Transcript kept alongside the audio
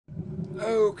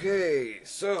Okay,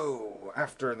 so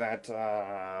after that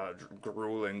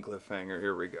grueling cliffhanger,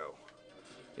 here we go.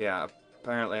 Yeah,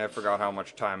 apparently I forgot how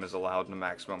much time is allowed in the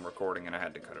maximum recording and I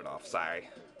had to cut it off. Sorry.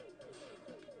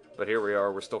 But here we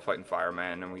are, we're still fighting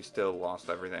Fireman and we still lost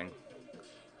everything.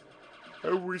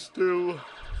 And we still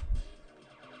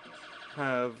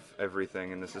have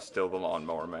everything, and this is still the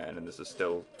Lawnmower Man, and this is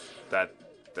still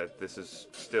this is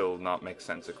still not make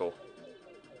sensical.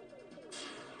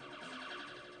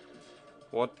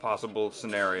 What possible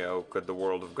scenario could the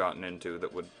world have gotten into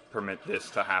that would permit this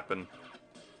to happen?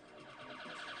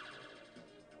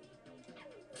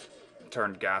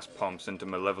 Turned gas pumps into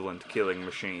malevolent killing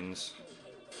machines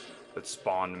that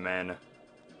spawn men.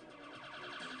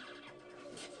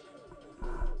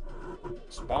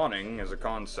 Spawning is a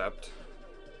concept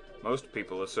most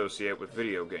people associate with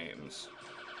video games.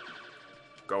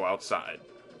 Go outside.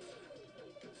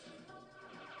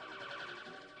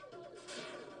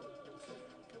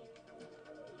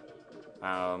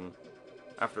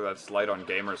 After that slight on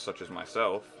gamers such as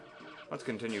myself, let's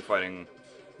continue fighting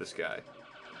this guy.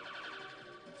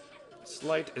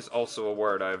 Slight is also a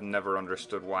word I have never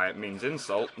understood why it means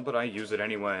insult, but I use it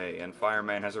anyway, and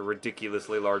Fireman has a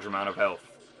ridiculously large amount of health.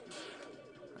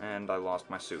 And I lost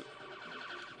my suit.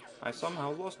 I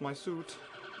somehow lost my suit.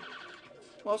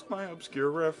 Lost my obscure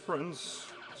reference.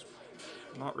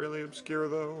 Not really obscure,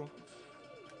 though.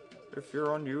 If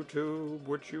you're on YouTube,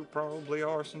 which you probably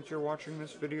are since you're watching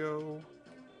this video.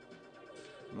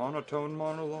 Monotone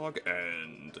Monologue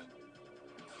End.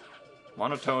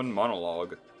 Monotone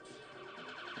Monologue.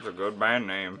 It's a good band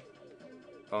name.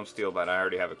 Don't steal that, I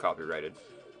already have it copyrighted.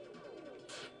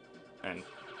 And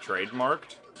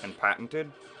trademarked? And patented?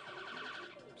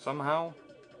 Somehow?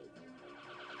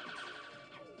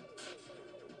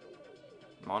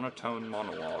 Monotone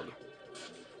Monologue.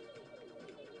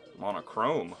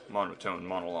 Monochrome Monotone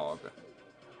Monologue.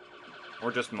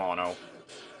 Or just mono.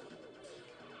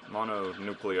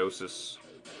 Mononucleosis.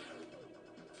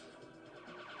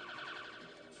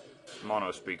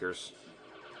 Mono speakers.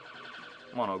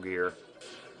 Mono gear.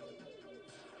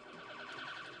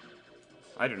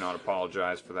 I do not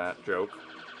apologize for that joke.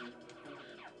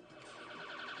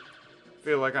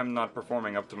 Feel like I'm not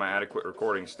performing up to my adequate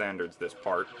recording standards this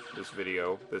part, this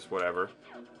video, this whatever.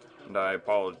 And I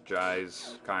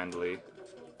apologize kindly.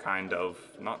 Kind of.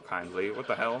 Not kindly. What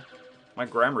the hell? My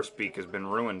grammar speak has been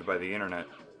ruined by the internet.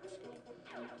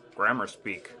 Grammar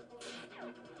speak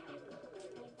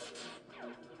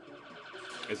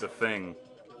is a thing.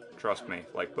 Trust me.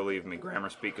 Like, believe me, grammar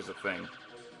speak is a thing.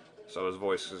 So his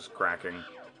voice is cracking.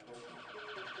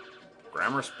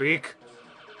 Grammar speak?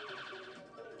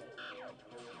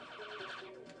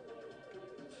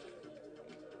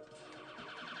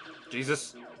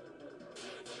 Jesus.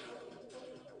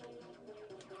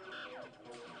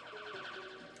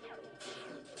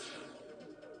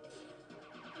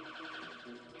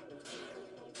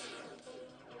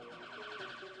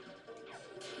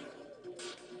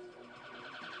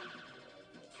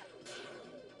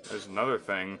 There's another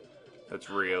thing that's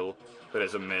real, that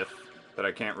is a myth, that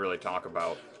I can't really talk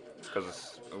about,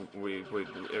 because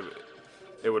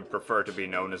it would prefer to be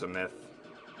known as a myth.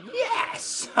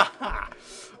 Yes!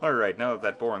 Alright, now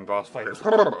that boring boss fight is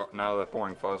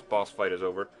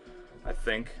over, I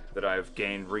think that I've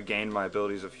regained my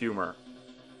abilities of humor.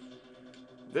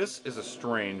 This is a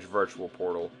strange virtual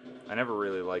portal. I never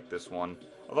really liked this one.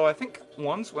 Although I think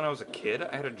once when I was a kid,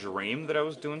 I had a dream that I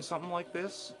was doing something like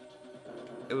this.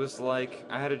 It was like,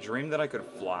 I had a dream that I could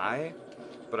fly,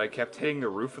 but I kept hitting the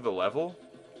roof of the level.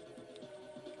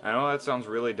 I know that sounds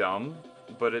really dumb,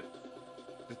 but it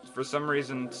for some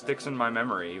reason sticks in my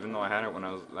memory, even though I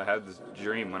had this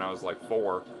dream when I was like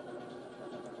 4.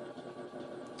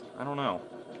 I don't know.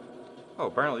 Oh,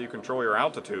 apparently you control your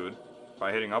altitude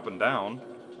by hitting up and down.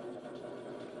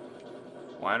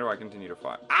 Why do I continue to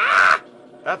fire? Ah!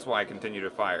 That's why I continue to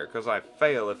fire, because I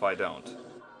fail if I don't.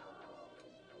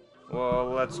 Well,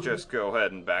 let's just go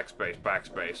ahead and backspace.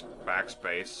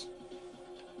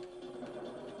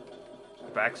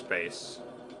 Backspace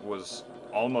was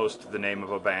almost the name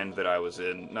of a band that I was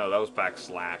in. No, that was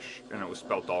backslash, and it was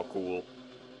spelt all cool.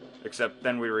 Except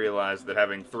then we realized that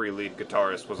having 3 lead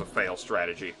guitarists was a fail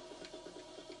strategy.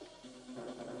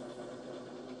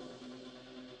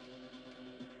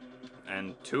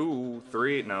 And 2,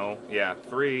 3, no, yeah,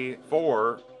 3,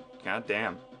 4,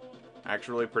 goddamn.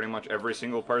 Actually, pretty much every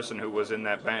single person who was in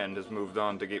that band has moved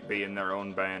on to be in their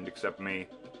own band except me.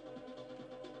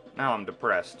 Now I'm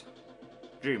depressed.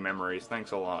 Gee, memories, thanks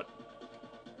a lot.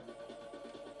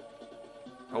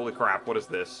 Holy crap, what is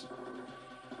this?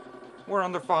 We're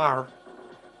under fire.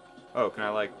 Oh, can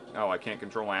I oh, I can't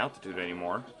control my altitude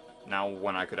anymore. Now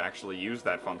when I could actually use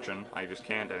that function, I just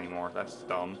can't anymore. That's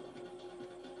dumb.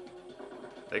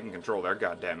 They can control their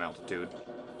goddamn altitude.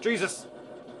 Jesus!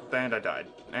 And I died.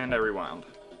 And I rewound.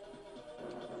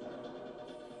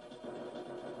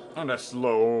 And I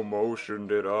slow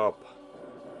motioned it up.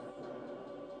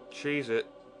 Cheese it.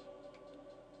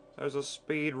 There's a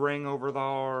speed ring over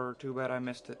there. Too bad I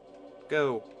missed it.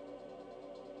 Go.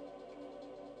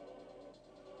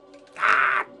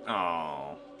 Ah!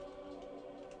 Oh.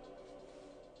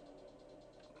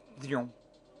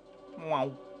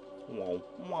 Wow. Wow.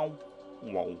 Wow.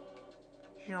 Wow.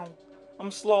 I'm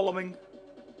slaloming.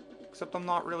 Except I'm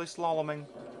not really slaloming.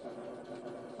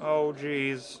 Oh,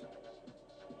 jeez.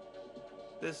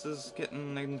 This is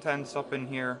getting intense up in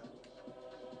here.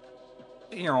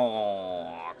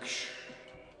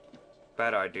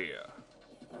 Bad idea.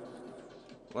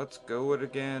 Let's go it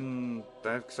again.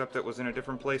 Except it was in a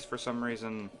different place for some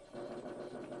reason.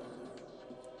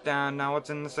 Damn, now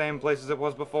it's in the same place as it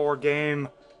was before, game.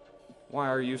 Why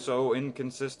are you so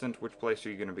inconsistent? Which place are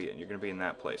you going to be in? You're going to be in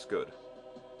that place. Good.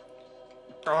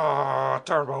 Ah,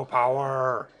 turbo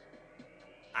power.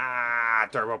 Ah,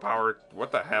 turbo power.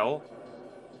 What the hell?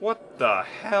 What the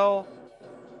hell?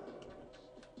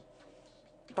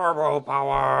 Turbo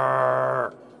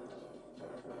power!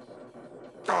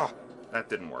 Ah, that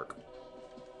didn't work.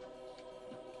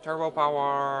 Turbo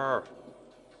power!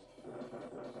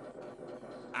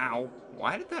 Ow.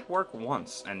 Why did that work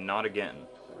once and not again?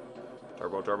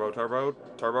 Turbo, turbo, turbo,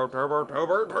 turbo, turbo,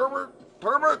 turbo, turbo,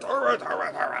 turbo, turbo, turbo,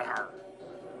 turbo.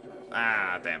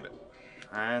 Ah, damn it.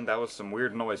 And that was some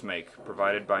weird noise make,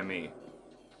 provided by me.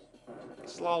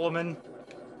 Slaloming.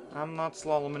 I'm not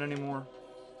slaloming anymore.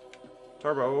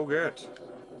 Turbo, get.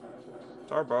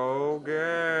 Turbo,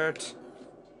 get.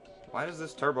 Why does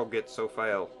this turbo get so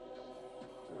fail?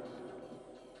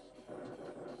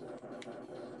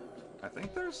 I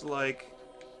think there's like...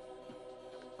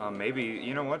 maybe,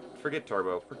 you know what? Forget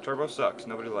turbo. Turbo sucks.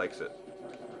 Nobody likes it.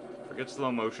 Forget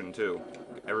slow motion, too.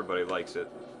 Everybody likes it.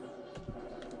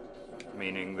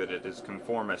 Meaning that it is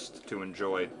conformist to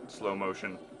enjoy slow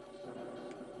motion.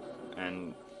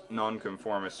 And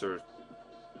non-conformists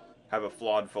have a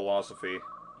flawed philosophy.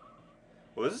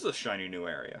 Well, this is a shiny new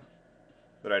area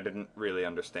that I didn't really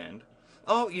understand.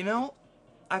 Oh, you know,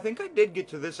 I think I did get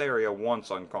to this area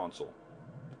once on console.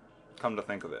 Come to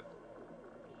think of it.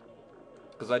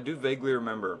 Because I do vaguely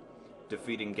remember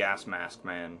defeating Gas Mask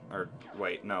Man. Or,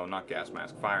 wait, no, not Gas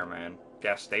Mask. Fireman.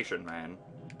 Gas Station Man.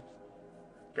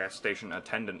 Gas Station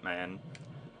Attendant Man.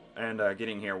 And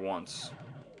getting here once.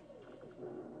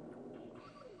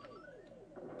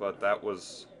 But that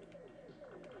was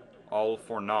all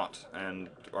for naught. And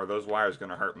are those wires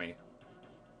gonna hurt me?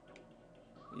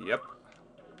 Yep.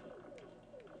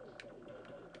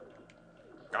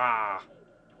 Ah!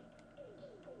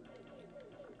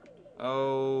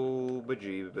 Oh,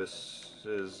 bejeebus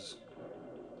is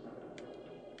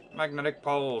magnetic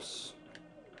pulse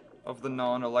of the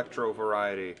non-electro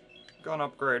variety. Gun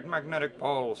upgrade, magnetic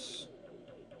pulse.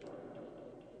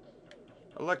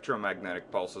 Electromagnetic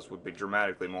pulses would be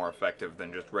dramatically more effective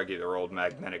than just regular old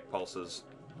magnetic pulses.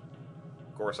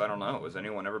 Of course, I don't know. Has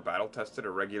anyone ever battle-tested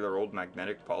a regular old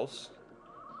magnetic pulse?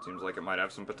 Seems like it might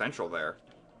have some potential there.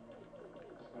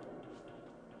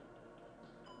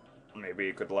 Maybe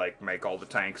you could, like, make all the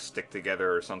tanks stick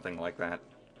together or something like that.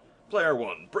 Player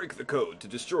 1, break the code to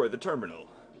destroy the terminal.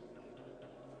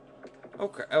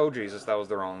 Okay. Oh, Jesus, that was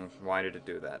the wrong... Why did it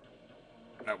do that?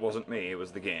 That wasn't me, it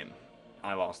was the game.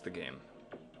 I lost the game.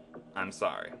 I'm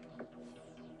sorry.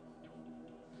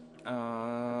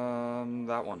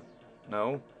 That one.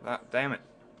 No, that... Damn it.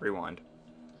 Rewind.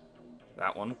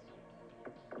 That one.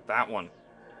 That one.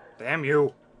 Damn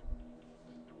you!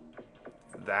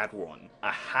 That one.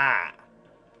 Aha!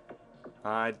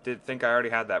 I did think I already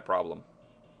had that problem.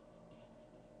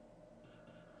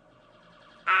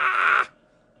 Ah!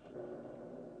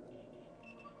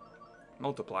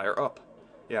 Multiplier up.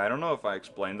 Yeah, I don't know if I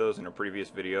explained those in a previous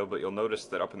video, but you'll notice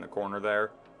that up in the corner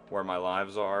there, where my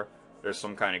lives are, there's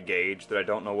some kind of gauge that I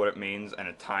don't know what it means, and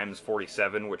it times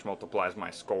 47, which multiplies my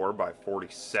score by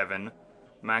 47.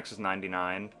 Max is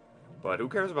 99, but who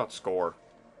cares about score?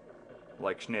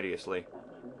 Like, schnidiously.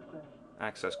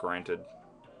 Access granted.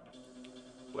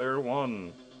 Player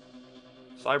 1.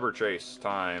 Cyber chase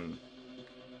time.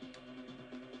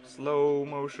 Slow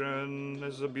motion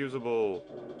is abusable.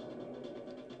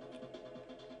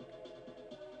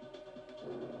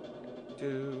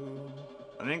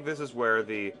 I think this is where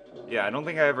the... Yeah, I don't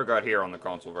think I ever got here on the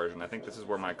console version. I think this is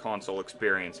where my console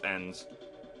experience ends.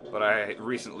 But I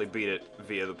recently beat it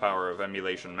via the power of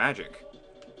emulation magic.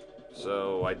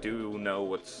 So I do know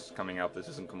what's coming out. This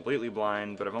isn't completely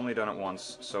blind, but I've only done it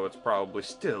once, so it's probably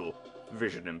still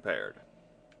vision impaired.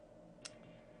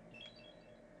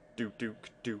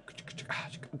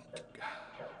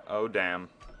 Oh damn.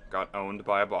 Got owned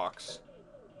by a box.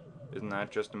 Isn't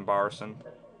that just embarrassing?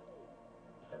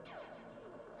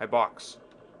 Hey box.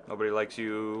 Nobody likes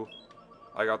you.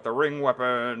 I got the ring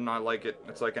weapon. I like it.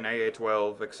 It's like an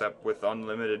AA-12, except with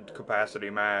unlimited capacity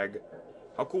mag.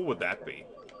 How cool would that be?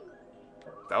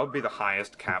 That would be the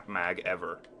highest cap mag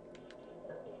ever.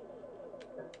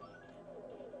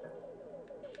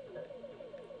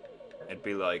 It'd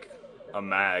be like a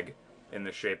mag in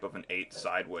the shape of an 8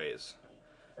 sideways.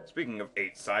 Speaking of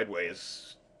 8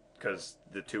 sideways, because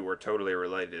the two are totally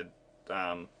related,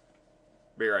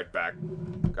 be right back.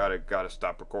 Gotta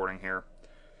stop recording here.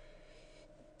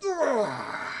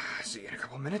 See you in a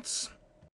couple minutes.